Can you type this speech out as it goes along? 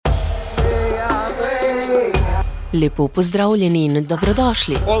Lepo pozdravljeni in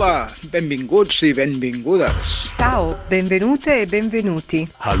dobrodošli. Hola, benvinguts i benvingudes. Ciao, benvenute e benvenuti.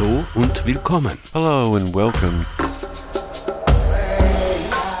 Hallo und willkommen. Hello and welcome.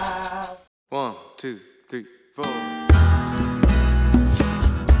 1, 2, 3, 4.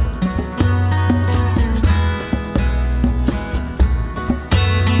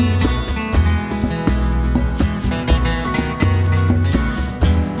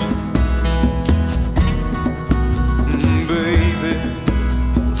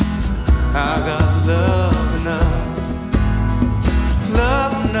 I got love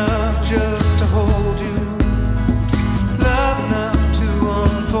enough just to hold you, love enough to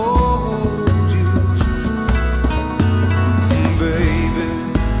unfold you, baby.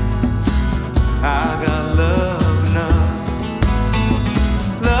 I got love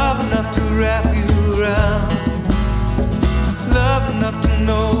enough to wrap you around, love enough to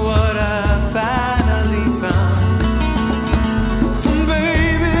know what I finally found.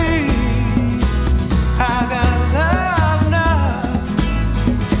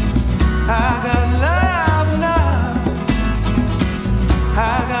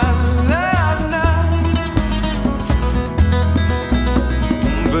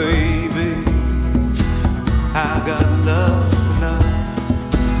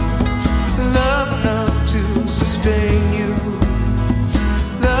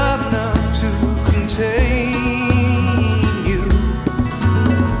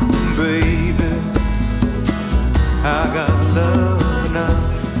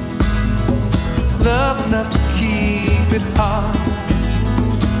 It hard,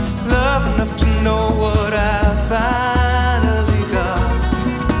 love enough to know what I finally got,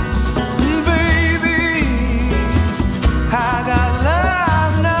 baby. I got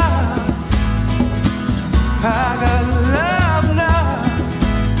love now, I got love now,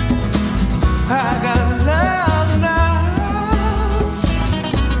 I got love now,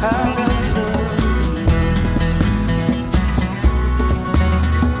 I got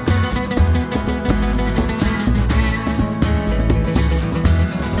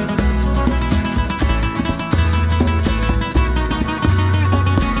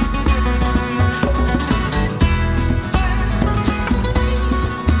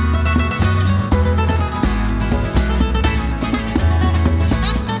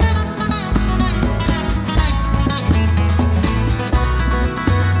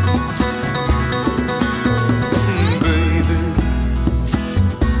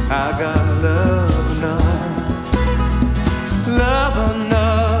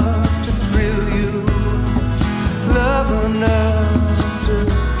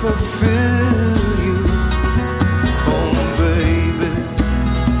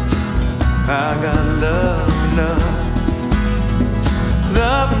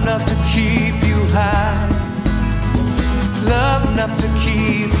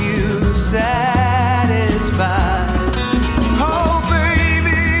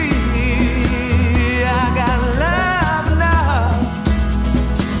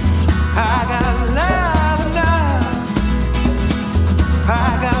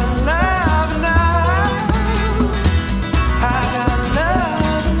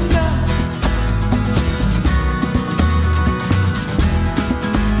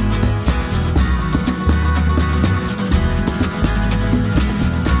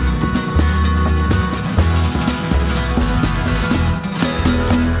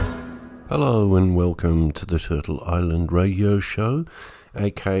Hello and welcome to the Turtle Island radio show,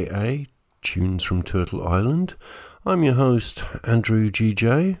 aka Tunes from Turtle Island. I'm your host, Andrew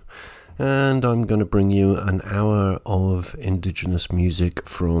GJ, and I'm going to bring you an hour of indigenous music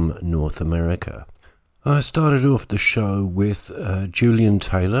from North America. I started off the show with Julian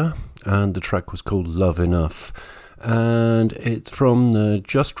Taylor, and the track was called Love Enough, and it's from the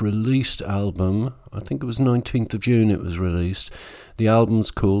just released album. I think it was 19th of June it was released. The album's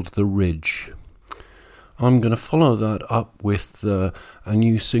called The Ridge. I'm going to follow that up with a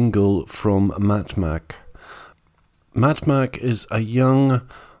new single from Matt Mac. Matt Mac is a young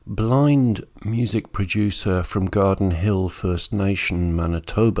blind music producer from Garden Hill First Nation,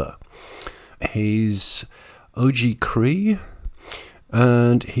 Manitoba. He's OG Cree,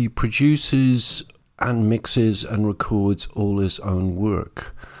 and he produces and mixes and records all his own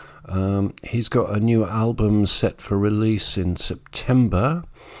work. He's got a new album set for release in September,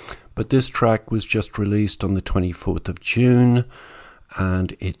 but this track was just released on the 24th of June,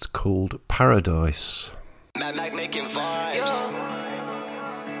 and it's called Paradise. Mad Mac making vibes.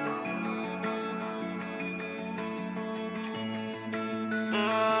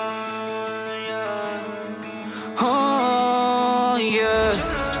 Oh yeah.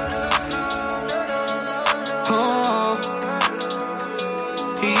 Oh.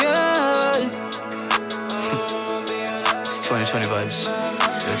 420 vibes.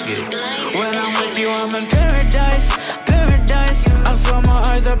 Let's get it. When I'm with you, I'm in paradise, paradise. I swear my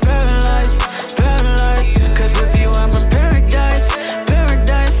eyes are paralyzed, paralyzed. Cause with you, I'm in paradise,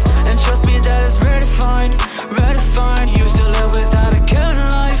 paradise. And trust me, that is rare to find, rare to find. Used to live without a care in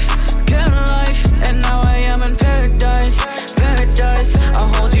life, care in life. And now I am in paradise, paradise. I'll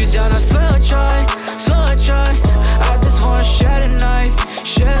hold you down, I swear I'll try, swear I'll try. I just wanna share the night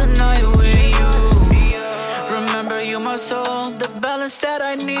with you. Remember you my soul, the balance that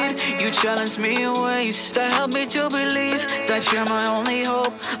I need. You challenge me in ways that help me to believe that you're my only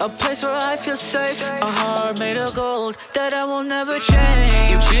hope, a place where I feel safe, a heart made of gold that I will never change.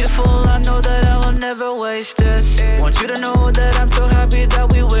 You're beautiful, I know that I will never waste this. Want you to know that I'm so happy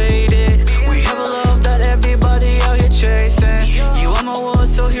that we waited. We have a love that everybody out here chasing. You are my world,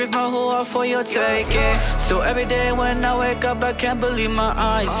 so here's my whole heart for your taking. So every day when I wake up, I can't believe my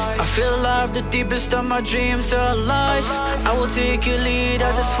eyes. I feel alive, the deepest of my dreams are alive. I will take your lead,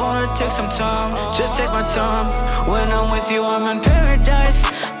 I just wanna take some time. Just take my time. When I'm with you, I'm in paradise,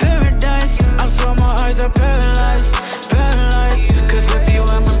 paradise. I swear my eyes are paralyzed, paralyzed. Cause with you,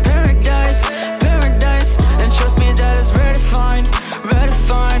 I'm in paradise, paradise. And trust me, that is rare to find, rare to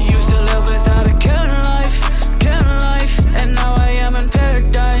find. Used to live without a care in life, care in life. And now I am in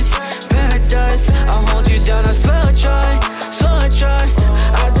paradise, paradise. I'll hold you down, I swear I'll try, swear I'll try.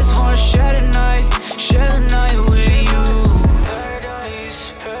 I just wanna share the night with you.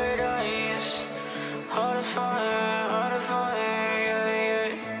 Paradise, paradise. Heart of fire, yeah,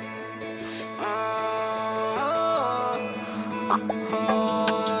 yeah.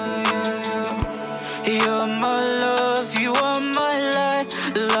 You're my love, you are my light.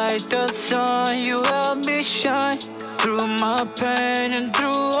 Like the sun, you help me shine. Through my pain and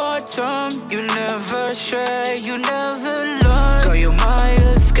through hard time, you never stray, you never learn. Girl, you're my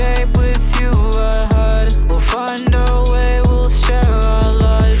escape, with you I hide. We'll find our way, we'll share our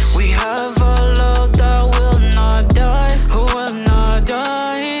lives. We have a love that will not die, will not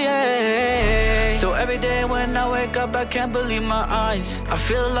die, yeah. So every day when I wake up, I can't believe my eyes. I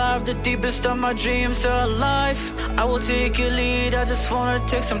feel alive, the deepest of my dreams are alive. I will take your lead, I just wanna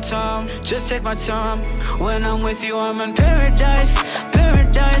take some time. Just take my time. When I'm with you, I'm in paradise,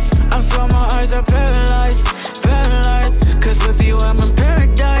 paradise. I swear my eyes are paralyzed, paralyzed. Cause with you, I'm in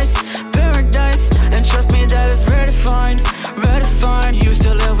paradise, paradise. And trust me, that is rare to find, rare to find. Used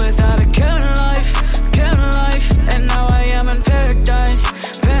to live without a care in life, care in life. And now I am in paradise,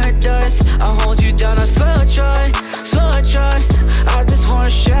 paradise. I'll hold you down, I swear I'll try, swear I'll try. I just wanna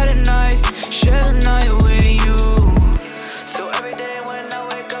share the night with you. So every day when I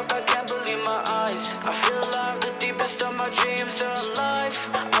wake up, I can't believe my eyes. I feel alive, the deepest of my dreams are alive.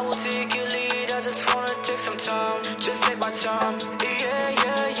 I will take your lead, I just wanna take some time. Just take my time, yeah,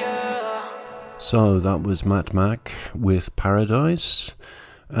 yeah, yeah. So that was Matt Mack with Paradise.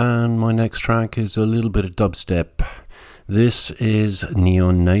 And my next track is a little bit of dubstep. This is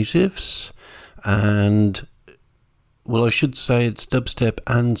Neon Natives, and well, I should say it's dubstep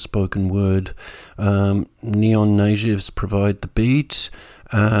and spoken word. Neon Natives provide the beat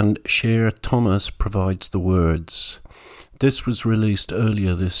and Cher Thomas provides the words. This was released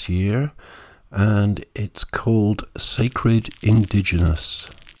earlier this year and it's called Sacred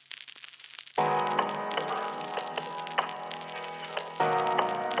Indigenous.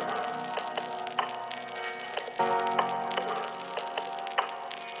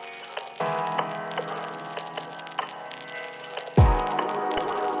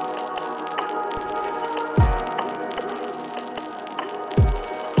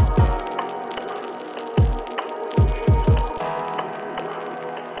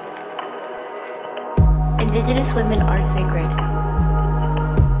 Indigenous women are sacred.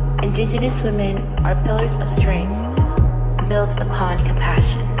 Indigenous women are pillars of strength built upon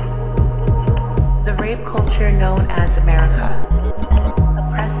compassion. The rape culture known as America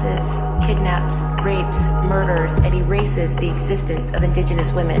oppresses, kidnaps, rapes, murders, and erases the existence of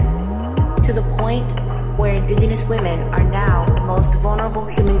Indigenous women to the point where Indigenous women are now the most vulnerable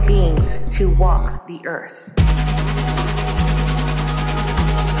human beings to walk the earth.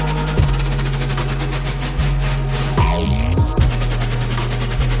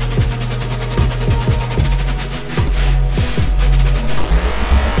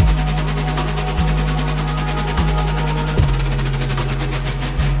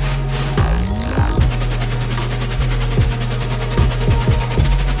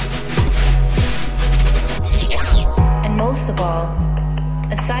 Most of all,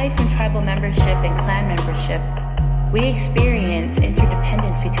 aside from tribal membership and clan membership, we experience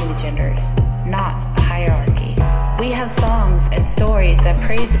interdependence between the genders, not a hierarchy. We have songs and stories that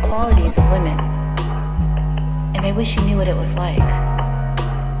praise the qualities of women. and I wish you knew what it was like.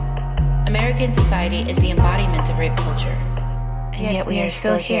 American society is the embodiment of rape culture, and yet we are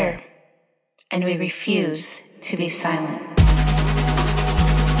still here, and we refuse to be silent.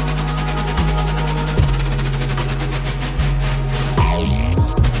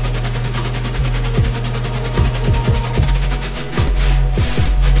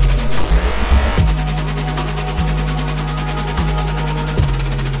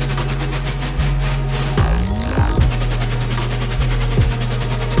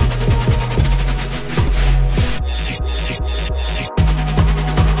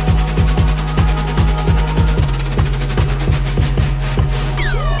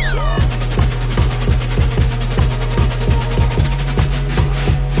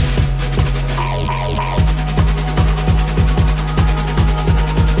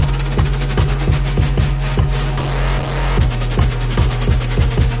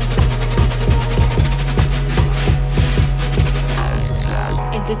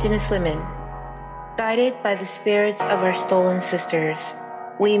 Indigenous women, guided by the spirits of our stolen sisters,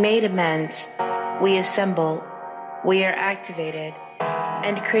 we made amends, we assemble, we are activated,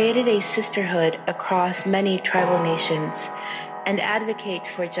 and created a sisterhood across many tribal nations, and advocate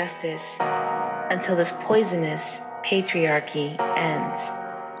for justice until this poisonous patriarchy ends.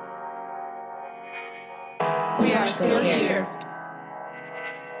 We are still here,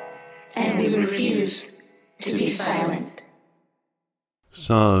 and we refuse to be silent.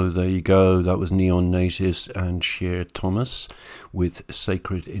 So there you go, that was Neon Natis and Cher Thomas with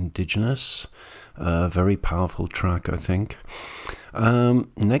Sacred Indigenous. Very powerful track, I think.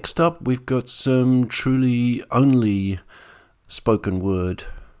 Next up, we've got some truly only spoken word.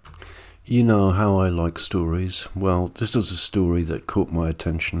 You know how I like stories. Well, this is a story that caught my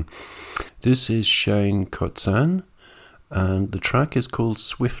attention. This is Shane Kotzan, and the track is called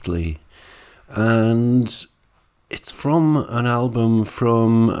Swiftly. And it's from an album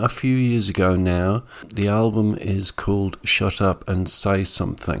from a few years ago now. The album is called Shut Up and Say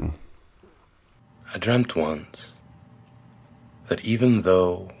Something. I dreamt once that even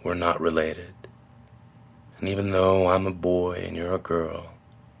though we're not related, and even though I'm a boy and you're a girl,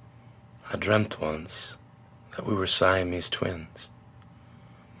 I dreamt once that we were Siamese twins.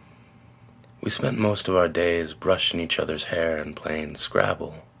 We spent most of our days brushing each other's hair and playing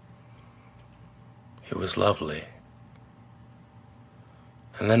Scrabble. It was lovely.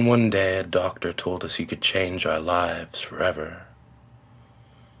 And then one day a doctor told us he could change our lives forever.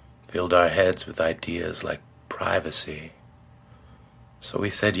 Filled our heads with ideas like privacy. So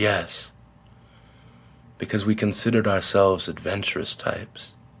we said yes, because we considered ourselves adventurous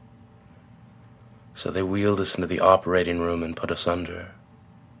types. So they wheeled us into the operating room and put us under.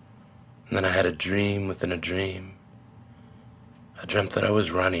 And then I had a dream within a dream. I dreamt that I was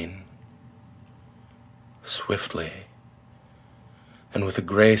running swiftly, and with a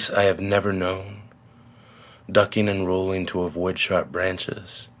grace I have never known, ducking and rolling to avoid sharp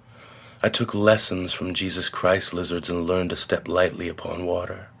branches. I took lessons from Jesus Christ lizards and learned to step lightly upon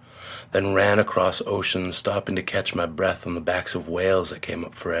water, then ran across oceans, stopping to catch my breath on the backs of whales that came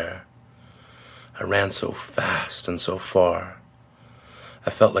up for air. I ran so fast and so far, I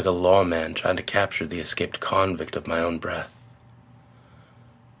felt like a lawman trying to capture the escaped convict of my own breath.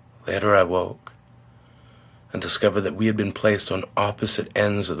 Later I woke and discovered that we had been placed on opposite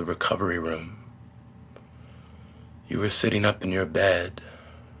ends of the recovery room. You were sitting up in your bed,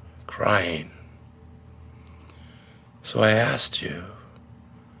 crying. So I asked you,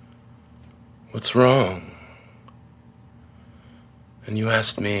 "What's wrong?" And you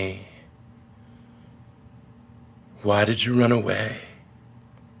asked me, "Why did you run away?"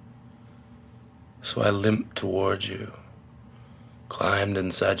 So I limped toward you, climbed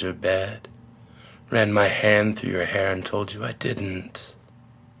inside your bed, ran my hand through your hair and told you I didn't.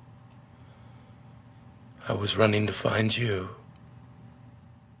 I was running to find you.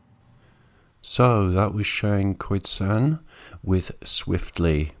 So that was Shane Kotzan with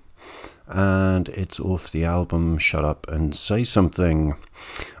Swiftly, and it's off the album Shut Up and Say Something.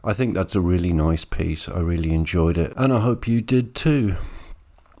 I think that's a really nice piece. I really enjoyed it, and I hope you did too.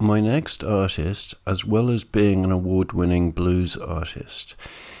 My next artist, as well as being an award-winning blues artist,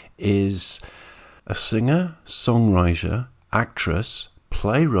 is a singer, songwriter, actress,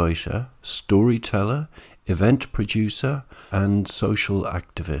 playwright, storyteller, event producer, and social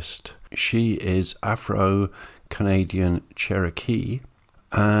activist. She is Afro-Canadian Cherokee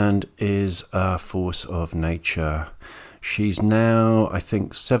and is a force of nature. She's now, I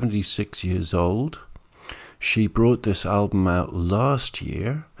think, 76 years old. She brought this album out last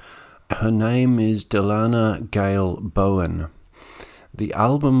year. Her name is Delana Gale Bowen. The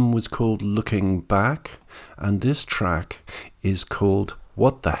album was called Looking Back, and this track is called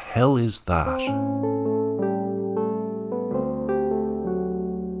What the Hell Is That?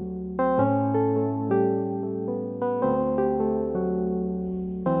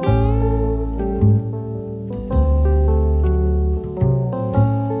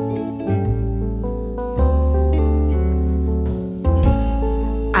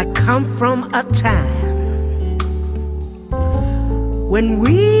 I come from a time when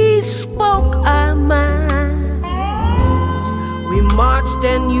we spoke our minds. We marched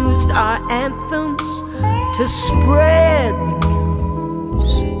and used our anthems to spread the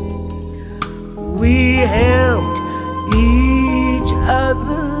news. We helped each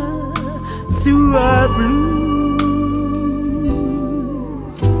other through our blues.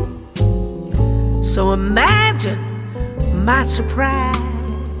 So imagine my surprise.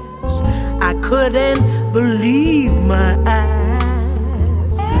 I couldn't believe my eyes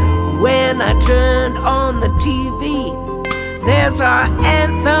when I turned on the TV. There's our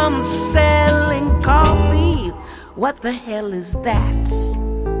anthem selling coffee. What the hell is that?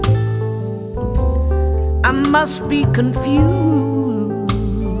 I must be confused.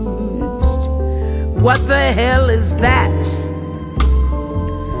 What the hell is that?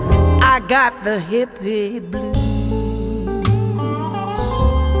 I got the hippie blues.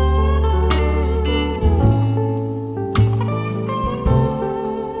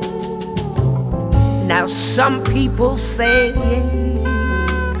 Now some people say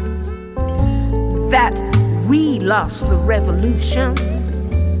that we lost the revolution.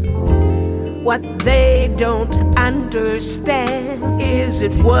 What they don't understand is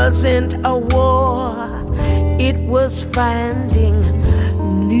it wasn't a war, it was finding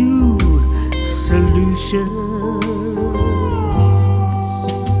new solutions.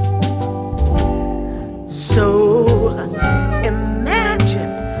 So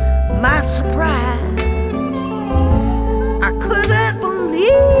imagine my surprise. I couldn't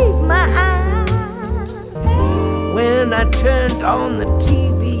believe my eyes when I turned on the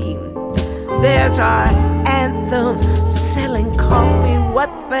TV. There's our anthem selling coffee. What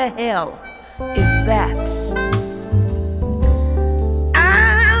the hell is that?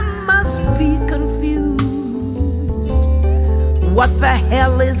 I must be confused. What the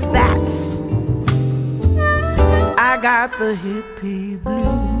hell is that? I got the hippie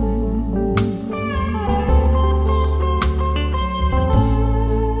blues.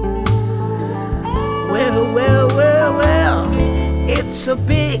 Well, it's a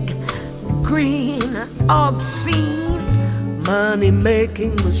big, green, obscene,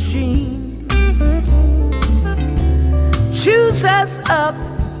 money-making machine. Chews us up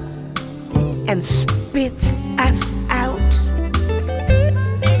and spits us out.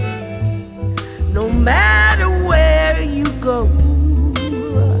 No matter where you go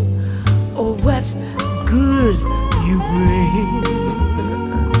or what good you bring,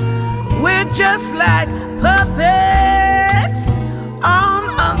 we're just like puppets on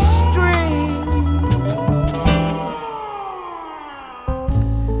a string.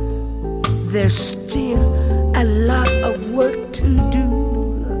 There's still a lot of work to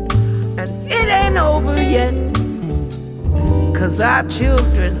do, and it ain't over yet, 'cause our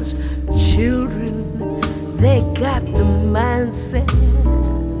children's children, they got the mindset.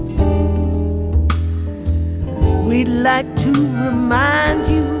 We'd like to remind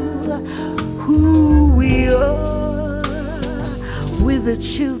you who we are. We're the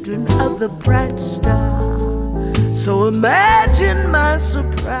children of the bright star. So imagine my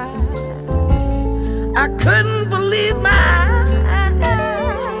surprise. I couldn't believe my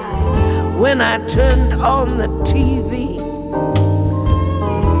eyes when I turned on the TV.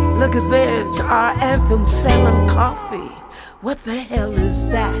 Look at there's our anthem selling coffee. What the hell is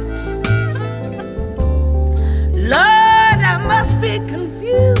that? Lord, I must be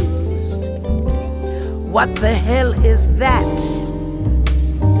confused. What the hell is that?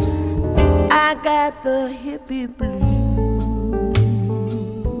 I got the hippie blues.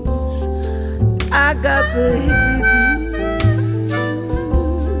 I got the hippie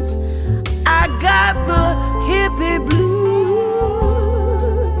blues. I got the hippie blues.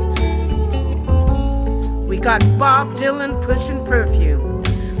 We got Bob Dylan pushing perfume.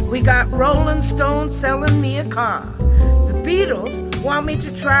 We got Rolling Stones selling me a car. The Beatles want me to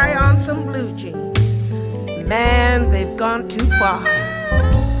try on some blue jeans. Man, they've gone too far.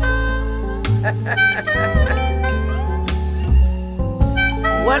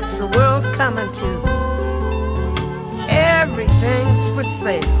 What's the world coming to? Everything's for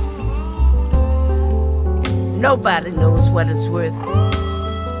sale. Nobody knows what it's worth.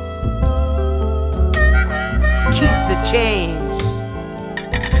 Keep the change.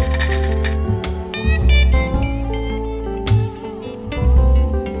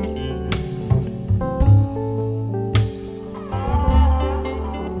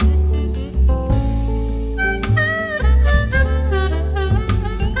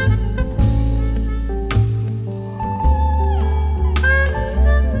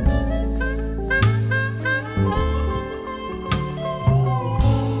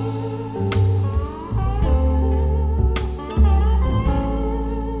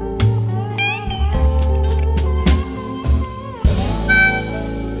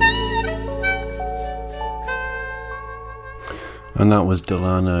 And that was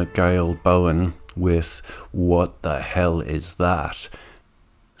Delana Gale Bowen with What the Hell Is That?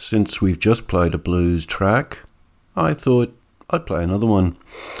 Since we've just played a blues track, I thought I'd play another one.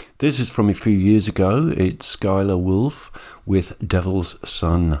 This is from a few years ago. It's Skylar Wolf with Devil's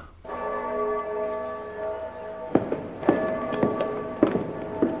Son.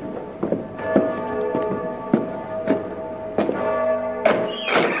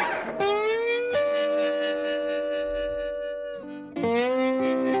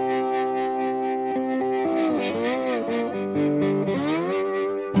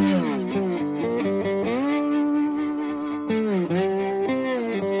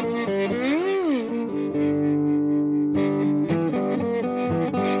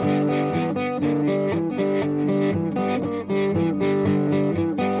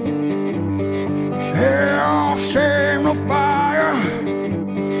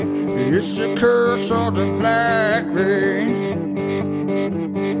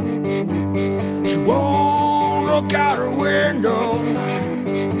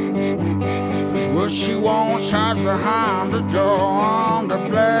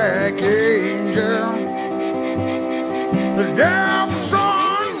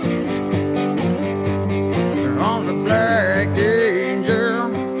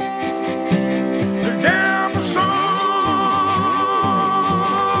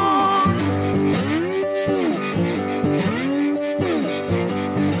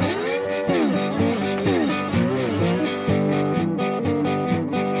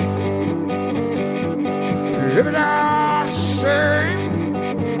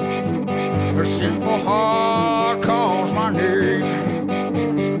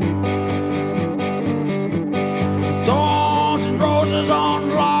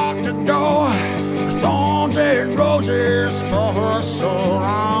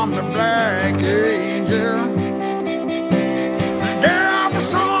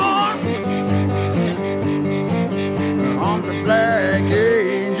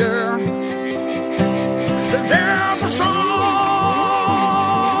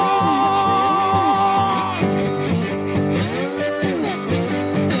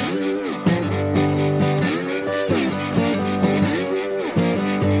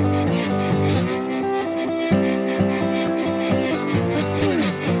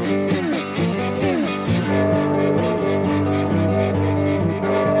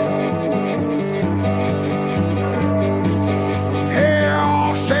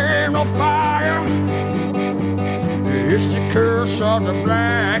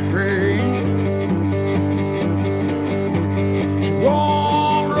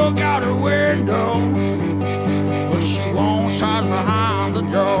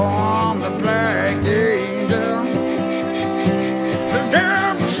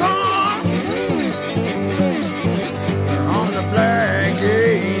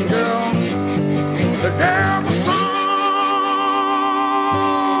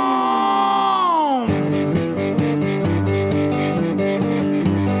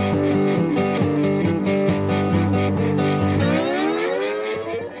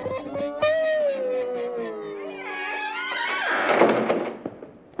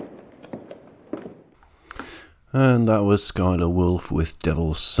 And that was Skylar Wolf with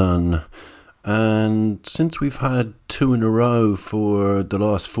Devil's Son. And since we've had two in a row for the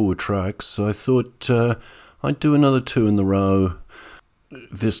last four tracks, I thought I'd do another two in a row,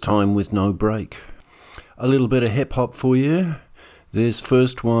 this time with no break. A little bit of hip-hop for you. This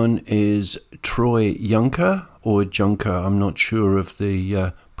first one is Troy Junker, or Junker, I'm not sure of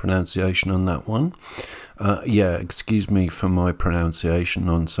the pronunciation on that one. Excuse me for my pronunciation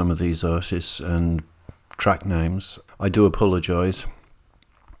on some of these artists and track names. I do apologise.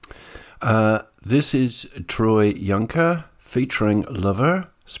 This is Troy Junker featuring Lover,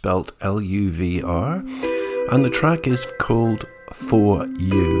 spelt L-U-V-R, and the track is called For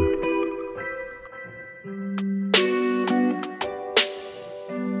You.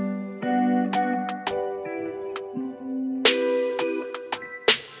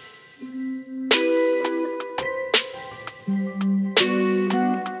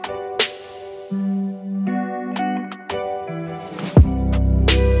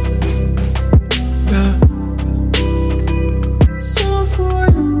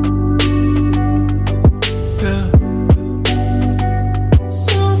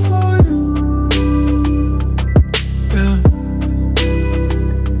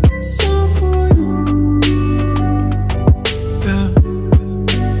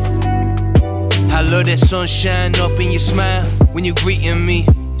 Sunshine up in your smile when you greeting me.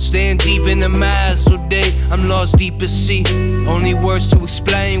 Staying deep in the miles all day, I'm lost deep at sea. Only words to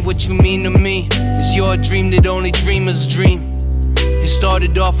explain what you mean to me. It's your dream that only dreamers dream.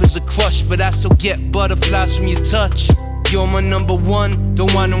 Started off as a crush, but I still get butterflies from your touch. You're my number one,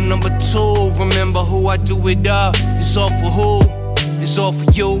 don't want no number two. Remember who I do it all. It's all for who? It's all for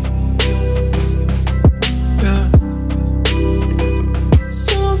you. Yeah.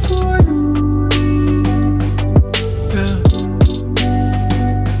 It's all for you. Yeah.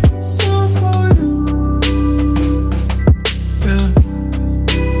 It's all for you. Yeah.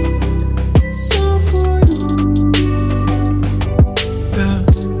 It's all for you. Yeah.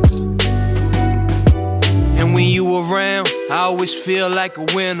 And when you around, I always feel like a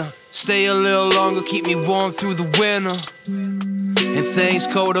winner. Stay a little longer, keep me warm through the winter. And things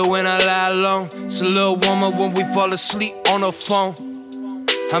colder when I lie alone. It's a little warmer when we fall asleep on the phone.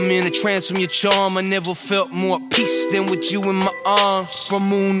 I'm in a trance from your charm. I never felt more peace than with you in my arms. From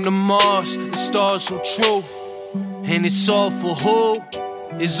moon to Mars, the stars so true. And it's all for who?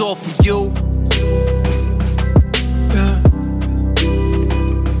 It's all for you. Yeah.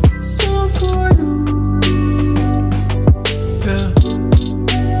 It's all for you. Yeah.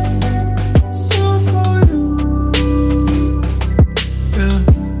 It's all for you. Yeah.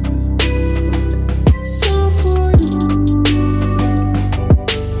 It's all for you.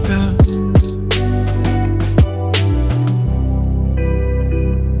 Yeah.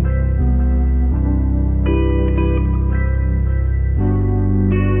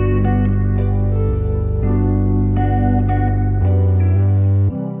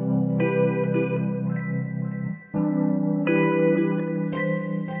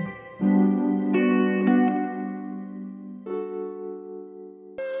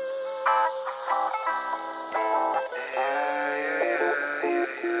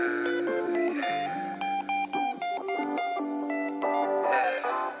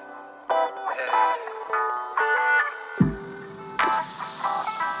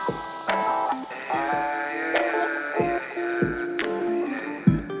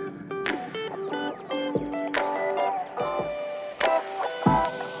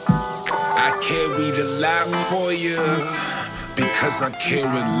 Carry the light for you because I care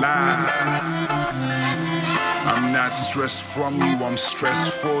a lot. I'm not stressed from you, I'm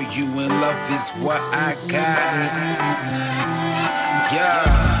stressed for you, and love is what I got.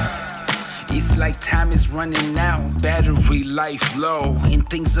 Yeah, it's like time is running out, battery life low, and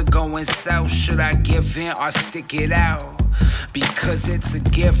things are going south. Should I give in or stick it out? Because it's a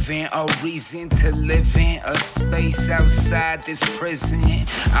given, a reason to live in a space outside this prison.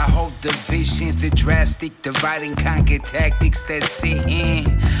 I hold the vision, the drastic divide and conquer tactics that sit in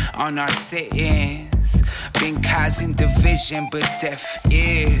on our sit-ins. Been causing division, but deaf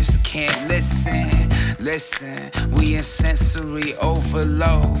ears can't listen. Listen, we in sensory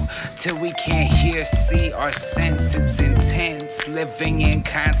overload till we can't hear, see, or sense. It's intense, living in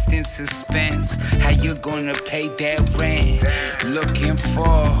constant suspense. How you gonna pay that rent? Looking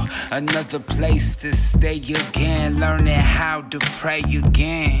for another place to stay again. Learning how to pray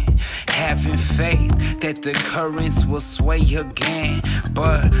again. Having faith that the currents will sway again.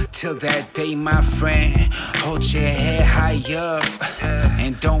 But till that day, my friend, hold your head high up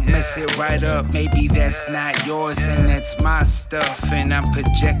and don't mess it right up. Maybe that's not yours and that's my stuff, and I'm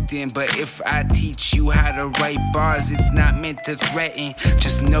projecting. But if I teach you how to write bars, it's not meant to threaten.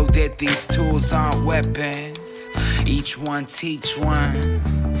 Just know that these tools aren't weapons. Each one teach one.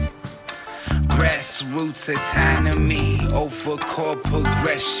 Grassroots autonomy over core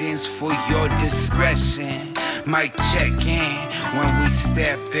progressions for your discretion. Mic check in when we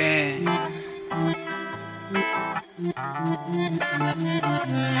step in.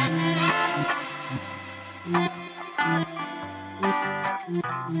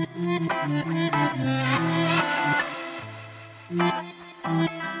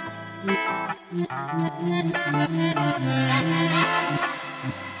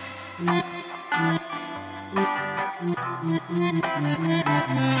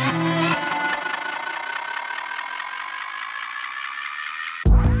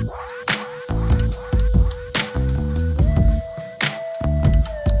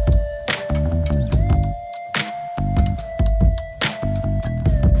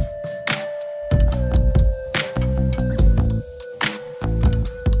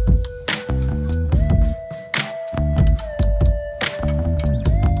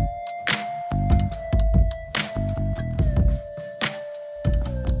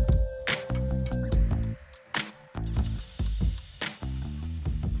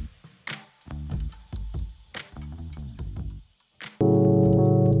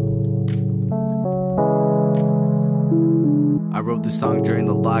 I wrote this song during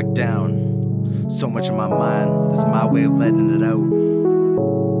the lockdown. So much on my mind, this is my way of letting it out.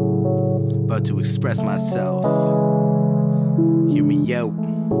 About to express myself. Hear me out.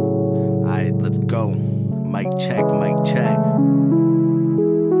 Alright, let's go. Mic check, mic check.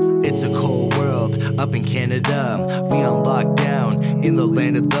 It's a cold world up in Canada. We on lockdown in the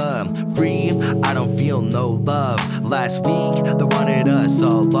land of the free. I don't feel no love. Last week they wanted us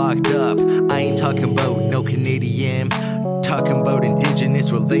all locked up. I ain't talking about no Canadian, talking about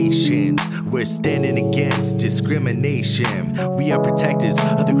indigenous relations. We're standing against discrimination. We are protectors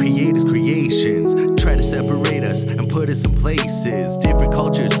of the Creator's creations. Try to separate us and put us in places. Different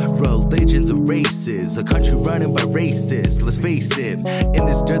cultures, religions, and races. A country running by racists. Let's face it, in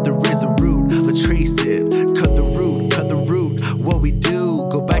this dirt there is a root. Let's trace it. Cut the root, cut the root. What we do,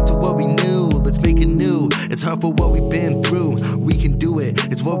 go back to what we knew. Let's make it new. It's hard for what we've been through. We can do it,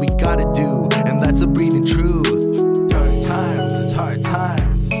 it's what we gotta do. And that's a breathing truth. Dark times, it's hard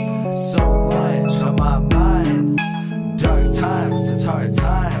times. So much on my mind. Dark times, it's hard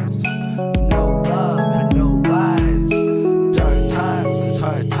times. No love and no lies. Dark times, it's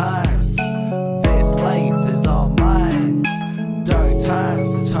hard times. This life is all mine. Dark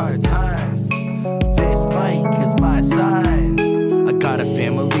times, it's hard times. This mic is my sign. I got a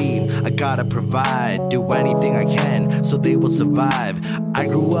family, I gotta provide. Do anything I can so they will survive. I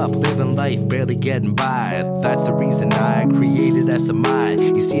grew up living life, barely getting by. That's the reason I created SMI.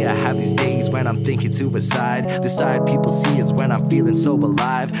 You see, I have these days when I'm thinking suicide. The side people see is when I'm feeling so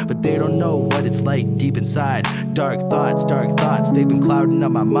alive. But they don't know what it's like deep inside. Dark thoughts, they've been clouding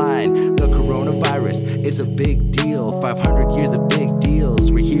up my mind. The coronavirus is a big deal. 500 years of big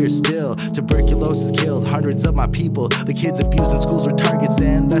deals, we're here still. Tuberculosis killed hundreds of my people. The kids abused in schools were targets,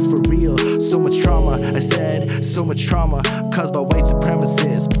 and that's for real. So much trauma, I said, so much trauma caused by white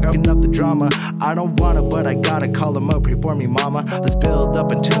supremacists, picking up the drama. I don't wanna, but I gotta call them out. Pray for me, mama. Let's build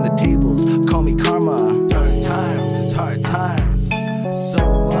up and turn the tables. Call me karma. Dark times, it's hard times.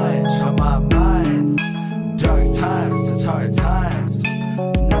 So much on my mind. Dark times, it's hard times.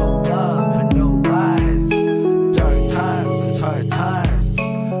 No love and no lies. Dark times, it's hard times.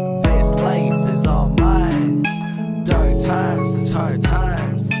 This life is all mine. Dark times, it's hard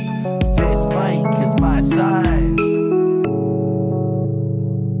times. This mic is my sign.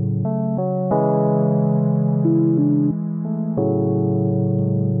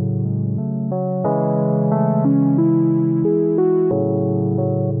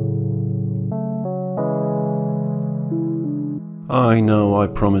 I know I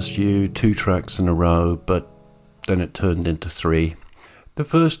promised you 2 tracks in a row, but then it turned into 3. The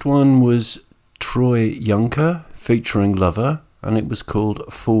first one was Troy Yunker featuring Lover, and it was called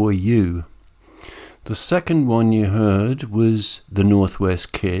For You. The second one you heard was The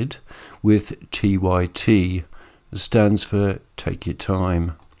Northwest Kid with TYT. It stands for Take Your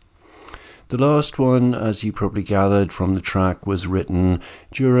Time. The last one, as you probably gathered from the track, was written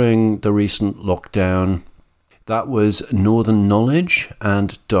during the recent lockdown. That was Northern Knowledge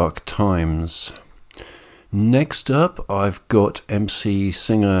and Dark Times. Next up, I've got MC,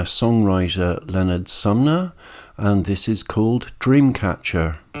 singer, songwriter Leonard Sumner, and this is called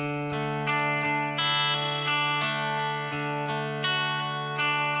Dreamcatcher.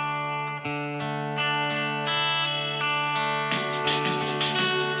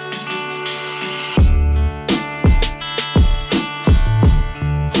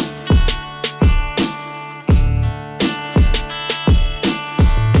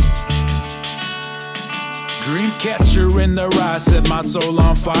 In the rise, set my soul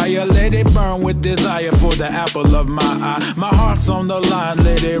on fire. Let it burn with desire for the apple of my eye. My heart's on the line,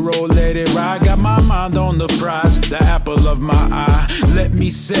 let it roll, let it ride. Got my mind on the prize, the apple of my eye. Let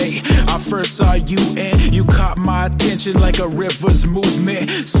me say, I first saw you and you caught my attention like a river's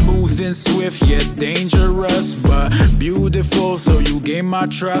movement. Smooth and swift, yet dangerous, but beautiful, so you gain my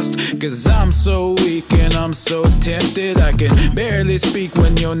trust. Cause I'm so weak and I'm so tempted. I can barely speak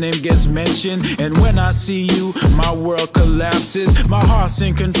when your name gets mentioned. And when I see you, my world collapses. My heart's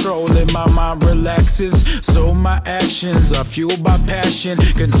in control and my mind relaxes. So my actions are fueled by passion,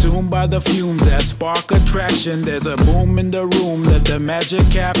 consumed by the fumes that spark attraction. There's a boom in the room, let the magic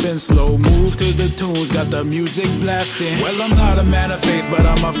happen. Slow move to the tunes, got the music blasting. Well, I'm not a man of faith, but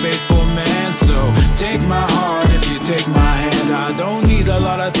I'm a faithful man. So take my heart if you take my hand. I don't need a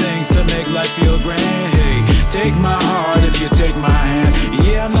lot of things to make life feel grand. Hey, take my heart if you take my hand.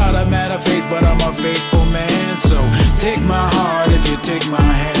 Yeah, I'm not a man of faith, but I'm a faithful man. So take my heart if you take my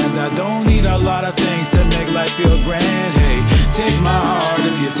hand. I don't need a lot of things to make life feel grand. Hey, take my heart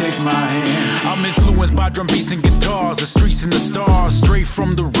if you take my hand. I'm influenced by drum beats and guitars, the streets and the stars, straight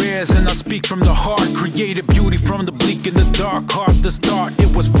from the rares, and I spit speak from the heart. Created beauty from the bleak and the dark. Hard to start,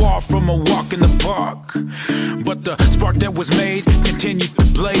 it was far from a walk in the park. But the spark that was made continued to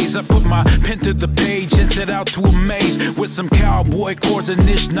blaze. I put my pen to the page and set out to amaze with some cowboy chords and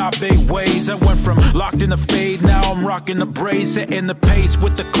Anishinaabe ways. I went from locked in the fade, now I'm rocking the braids, setting the pace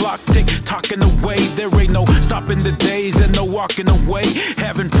with the clock tick-tocking away. There ain't no stopping the days and no walking away.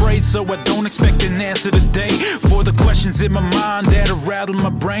 Haven't prayed, so I don't expect an answer today for the questions in my mind that'll rattle my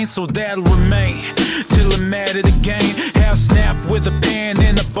brain, so that'll remain till I'm at it again. Half snap with a pen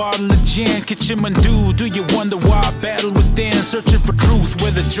and a bottle of gin. Kitchimandu, do you wonder why I battle within, searching for truth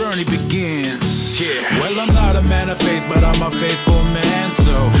where the journey begins? Yeah. Well, I'm not a man of faith, but I'm a faithful man.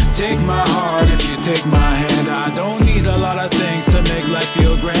 So take my heart if you take my hand. I don't need a lot of things to make life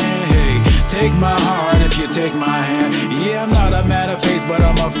feel grand. Hey, take my heart if you take my hand. Yeah, I'm not a man of faith, but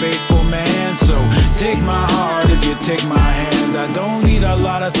I'm a faithful man. So take my heart if you take my hand. I don't need a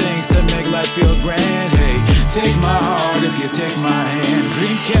lot of things to make life feel grand. Hey, take my heart if you take my hand.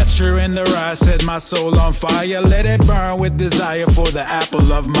 Dream catcher in the eye, set my soul on fire. Let it burn with desire for the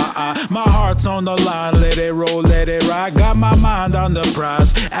apple of my eye. My heart's on the line, let it roll, let it ride. Got my mind on the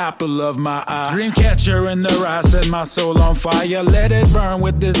prize, apple of my eye. Dream catcher in the eye, set my soul on fire. Let it burn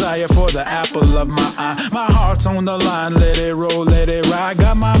with desire for the apple of my eye. My heart's on the line, let it roll, let it ride.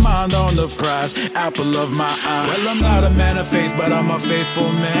 Got my mind on the prize, apple of my eye. Well, I'm not a man of faith, but I'm a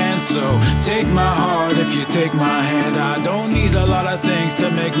faithful man. So take my heart if you take my hand. I don't need a lot of things to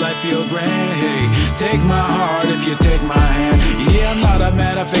make life feel grand. Hey, take my heart if you take my hand. Yeah, I'm not a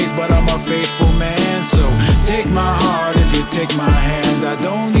man of faith, but I'm a faithful man. So take my heart if you take my hand. I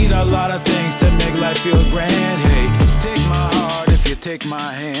don't need a lot of things to make life feel grand. Hey, take my heart if you take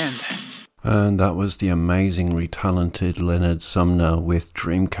my hand. And that was the amazingly talented Leonard Sumner with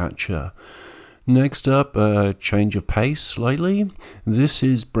Dreamcatcher. Next up, a change of pace slightly. This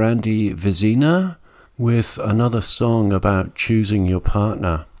is Brandy Vizina with another song about choosing your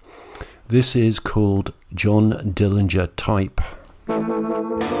partner. This is called John Dillinger Type.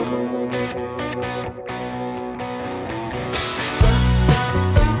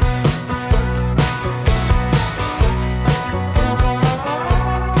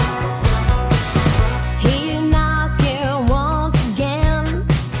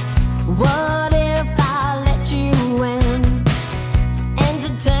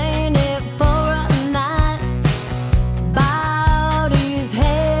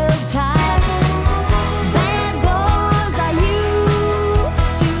 Bad boys, are you?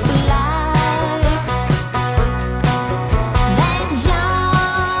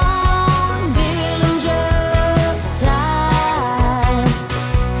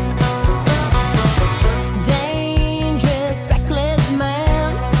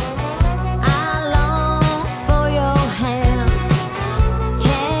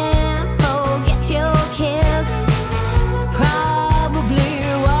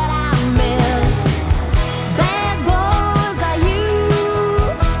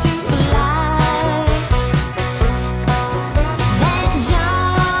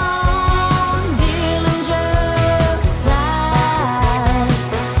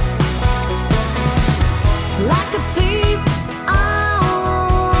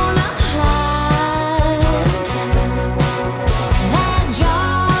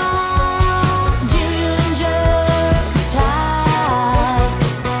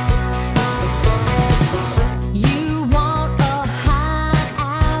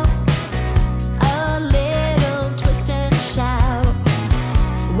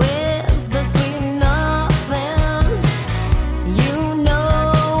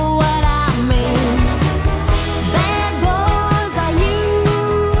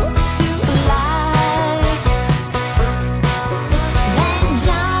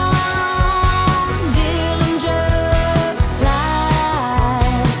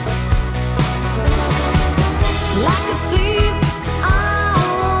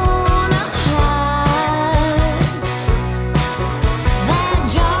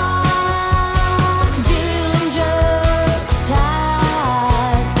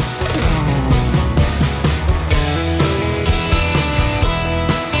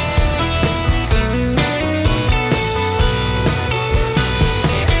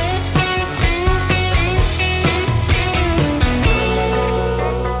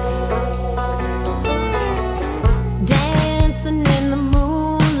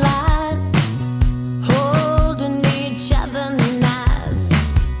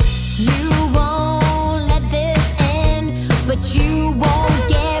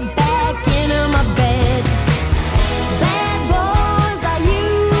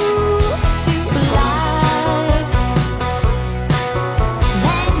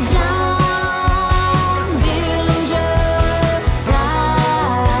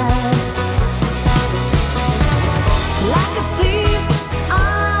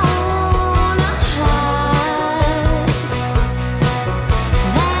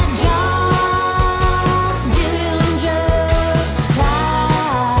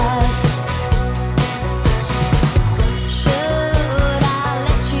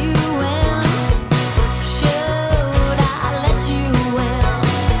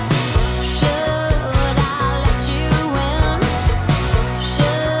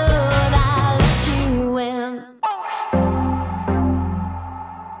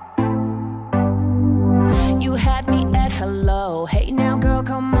 now, girl,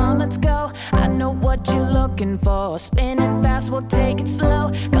 come on, let's go. I know what you're looking for. Spinning fast, we'll take it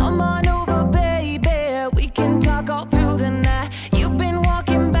slow. Come on over, baby. We can talk all through the night. You've been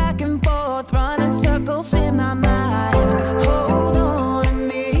walking back and forth, running circles in my mind. Hold on a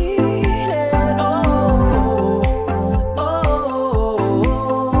minute, oh,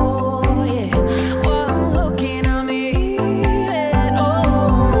 yeah. One look and I'm in,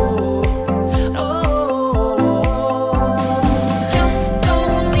 oh. Just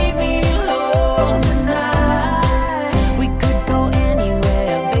don't leave me alone tonight. We could go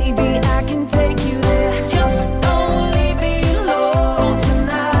anywhere, baby, I can take you there. Just don't leave me alone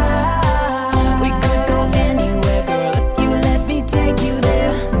tonight. We could go anywhere, girl, if you let me take you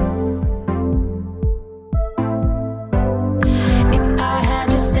there. If I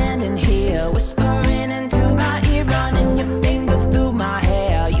had you standing here, whispering into my ear, running your fingers through my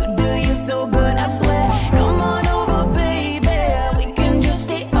hair, you do you so good, I swear. Come on over, baby, we can just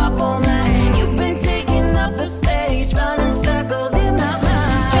stay up all night. You've been taking up the space, running circles in my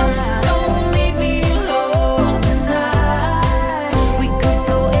mind. Just don't leave me alone tonight. We could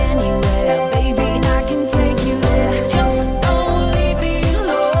go anywhere, baby, I can take you there. Just don't leave me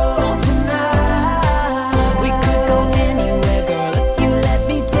alone tonight. We could go anywhere, girl, if you let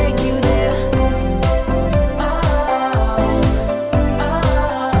me take you there.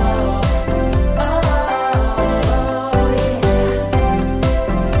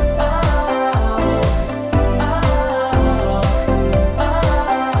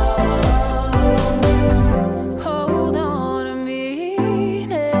 Hold on a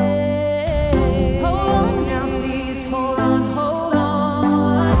minute. Hold on now, please. Hold on, hold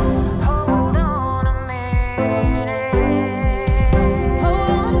on. Hold on a minute. Hold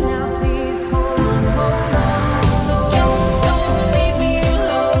on now, please. Hold on, hold on. Just don't leave me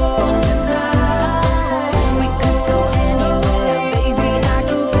alone tonight. We could go anywhere, baby, I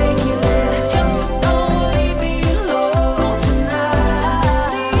can take you there. Just don't leave me alone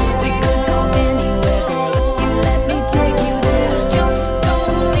tonight. We could go anywhere, girl, if you let me take you there. Just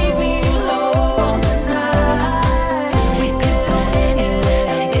don't leave me alone tonight. We could go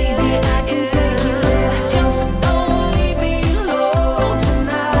anywhere, baby, I can take you there. Just don't leave me alone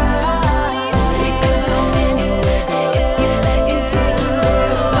tonight. We could go anywhere, girl, if you let me take you there.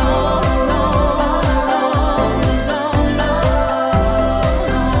 Long, long,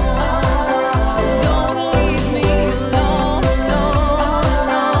 long, long, don't leave me alone,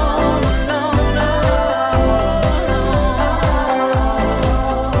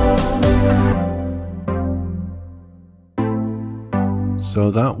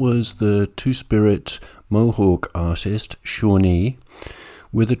 So that was the Two-Spirit Mohawk artist Shawnee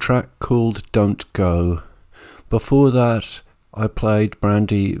with a track called Don't Go. Before that, I played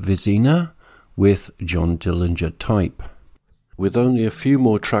Brandy Vizina with John Dillinger Type. With only a few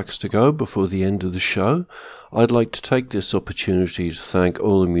more tracks to go before the end of the show, I'd like to take this opportunity to thank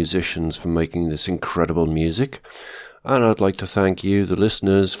all the musicians for making this incredible music, and I'd like to thank you, the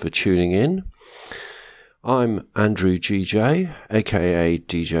listeners, for tuning in. I'm Andrew GJ, aka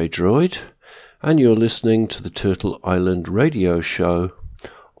DJ Droid, and you're listening to the Turtle Island radio show,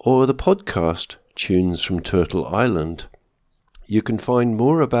 or the podcast Tunes from Turtle Island. You can find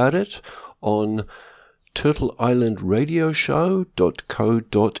more about it on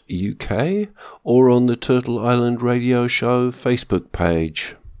turtleislandradioshow.co.uk or on the Turtle Island Radio Show Facebook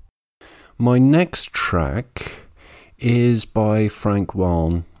page. My next track is by Frank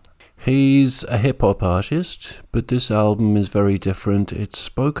Waln. He's a hip-hop artist, but this album is very different. It's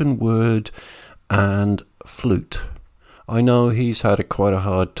spoken word and flute. I know he's had quite a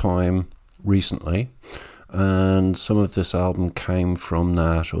hard time recently, and some of this album came from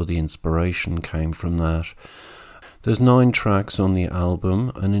that, or the inspiration came from that. There's 9 tracks on the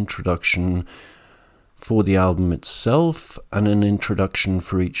album, an introduction for the album itself, and an introduction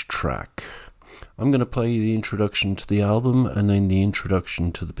for each track. I'm going to play the introduction to the album and then the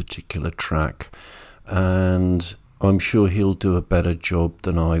introduction to the particular track, and I'm sure he'll do a better job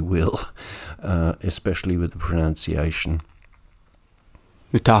than I will, especially with the pronunciation.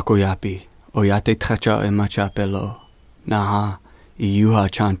 Utako yapi, oyate tracha e machapelo, naha, iuha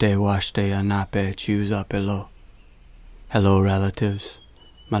chante washte anape chuzapelo. Hello relatives,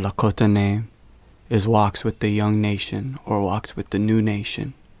 my Lakota name is Walks with the Young Nation, or Walks with the New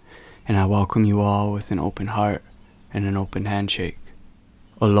Nation, and I welcome you all with an open heart and an open handshake.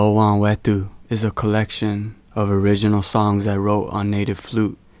 Olowan Wetu is a collection of original songs I wrote on native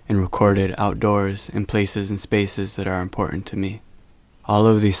flute and recorded outdoors in places and spaces that are important to me. All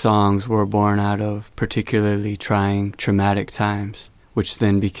of these songs were born out of particularly trying, traumatic times, which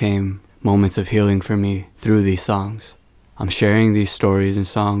then became moments of healing for me through these songs. I'm sharing these stories and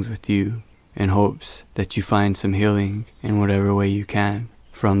songs with you in hopes that you find some healing in whatever way you can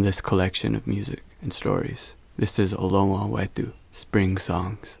from this collection of music and stories. This is Oloma Wetu, Spring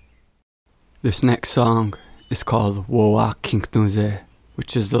Songs. This next song is called Woa Kinknuze,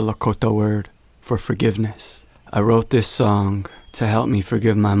 which is the Lakota word for forgiveness. I wrote this song to help me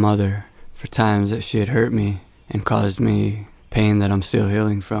forgive my mother for times that she had hurt me and caused me pain that I'm still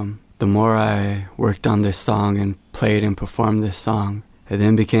healing from. The more I worked on this song and played and performed this song, it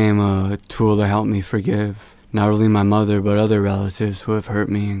then became a tool to help me forgive not only my mother but other relatives who have hurt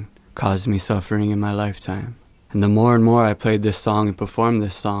me and caused me suffering in my lifetime. And the more and more I played this song and performed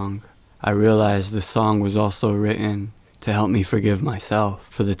this song, I realized the song was also written to help me forgive myself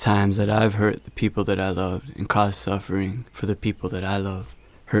for the times that I've hurt the people that I loved and caused suffering for the people that I love.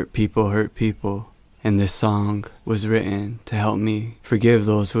 Hurt people. And this song was written to help me forgive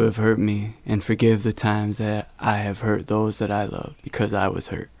those who have hurt me and forgive the times that I have hurt those that I love because I was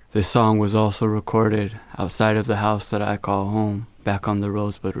hurt. This song was also recorded outside of the house that I call home, back on the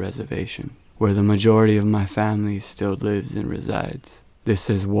Rosebud Reservation, where the majority of my family still lives and resides. This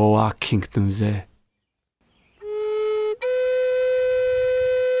is Woa Kinknuze.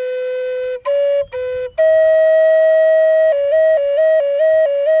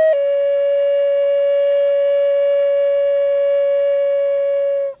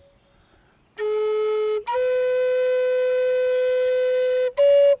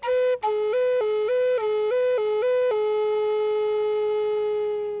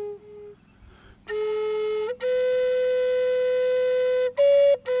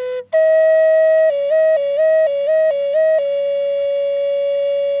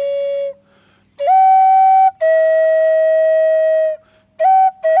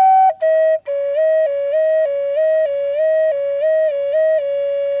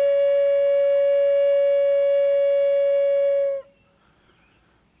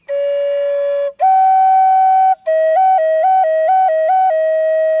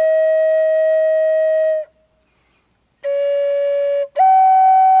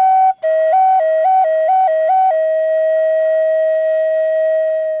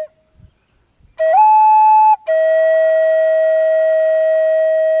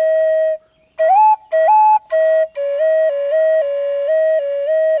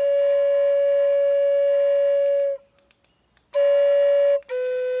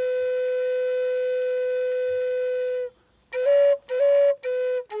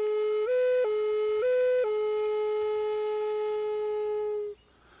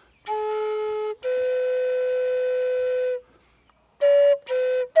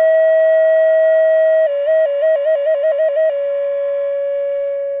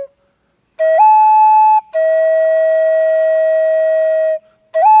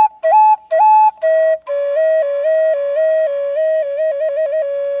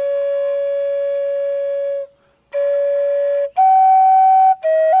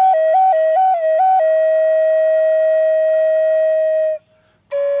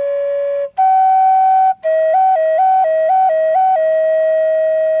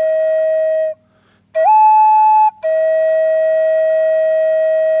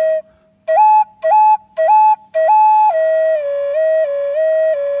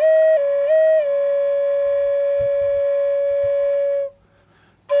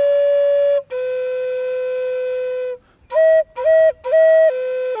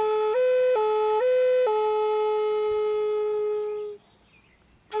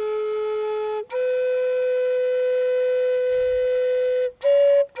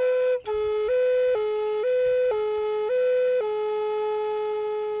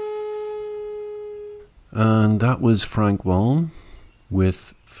 And that was Frank Waln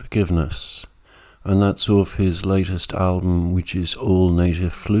with Forgiveness. And that's off his latest album, which is all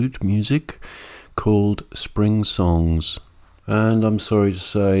native flute music, called Spring Songs. And I'm sorry to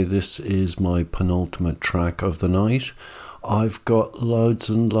say this is my penultimate track of the night. I've got loads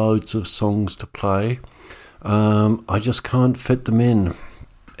and loads of songs to play. I just can't fit them in.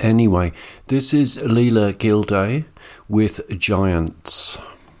 Anyway, this is Leela Gilday with Giants.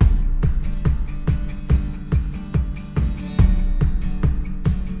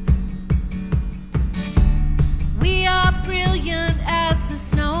 We are brilliant as the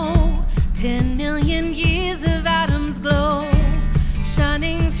snow, 10 million years of atoms glow,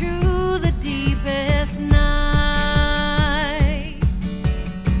 shining through the deepest night.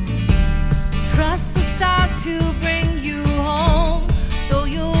 Trust the stars to bring you home, though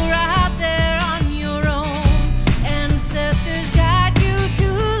you're out there on your own. Ancestors guide you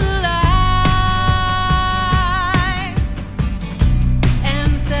to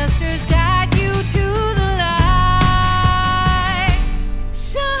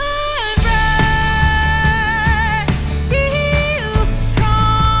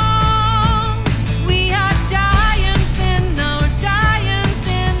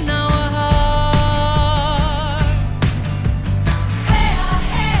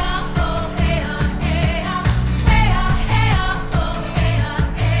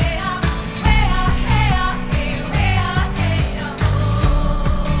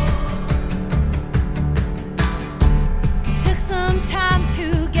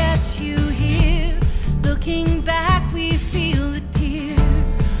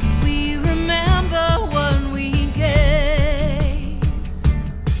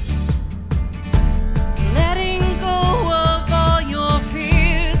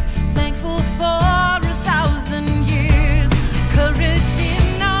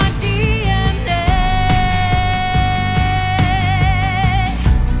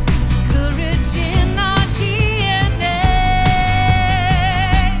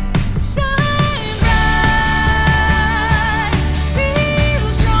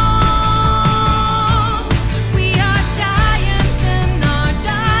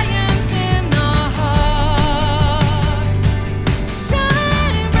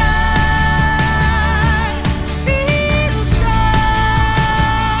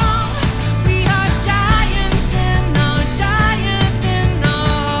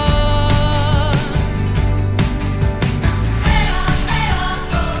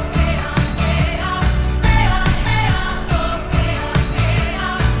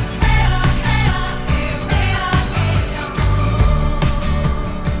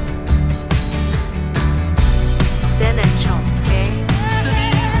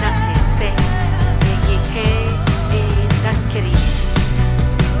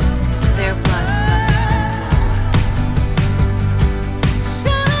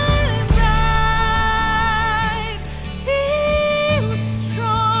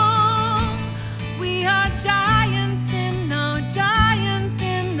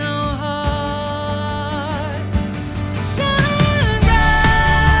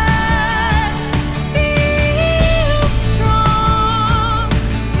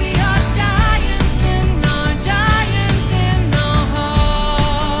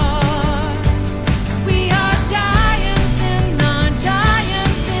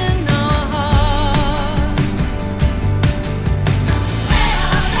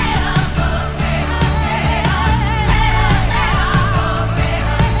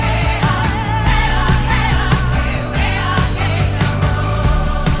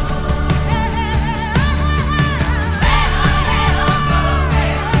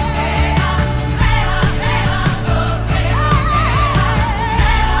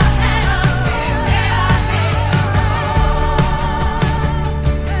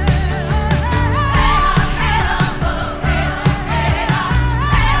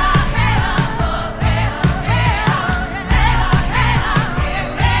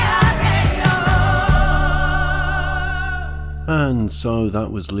And so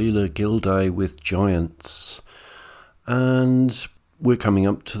that was Leela Gilday with Giants. And we're coming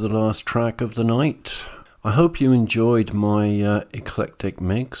up to the last track of the night. I hope you enjoyed my eclectic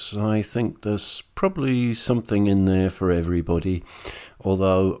mix. I think there's probably something in there for everybody,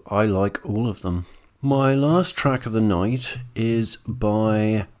 although I like all of them. My last track of the night is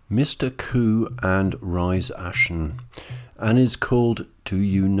by Mr. Koo and Rise Ashen and is called Do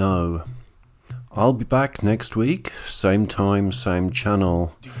You Know? I'll be back next week, same time, same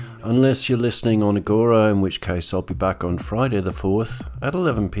channel. Unless you're listening on Agora, in which case I'll be back on Friday the 4th at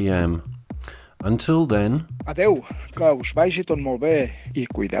 11 p.m. Until then... Adeu, que us vagi tot molt bé i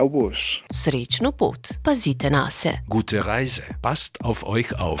cuideu-vos. Srečno pot, pazite na se. Gute Reise, passt auf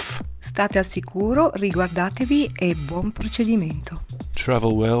euch auf. State al sicuro, riguardatevi e buon procedimento.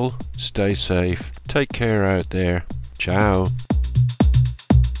 Travel well, stay safe, take care out there. Ciao.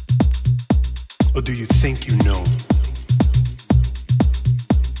 Or do you think you know?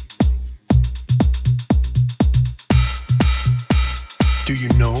 Do you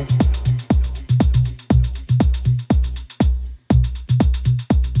know?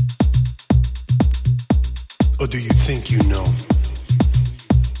 Or do you think you know?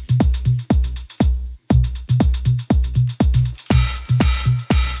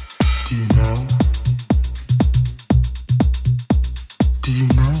 Do you know? Do you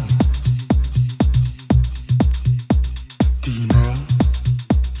know? Do you know?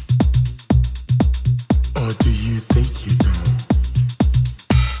 Or do you think you know?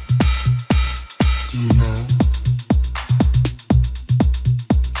 Do you know?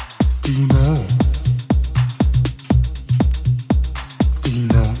 Do you know? Do you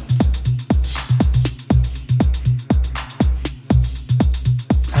know?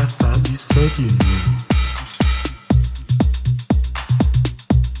 I thought you said you knew.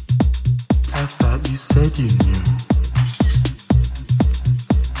 I thought you said you knew.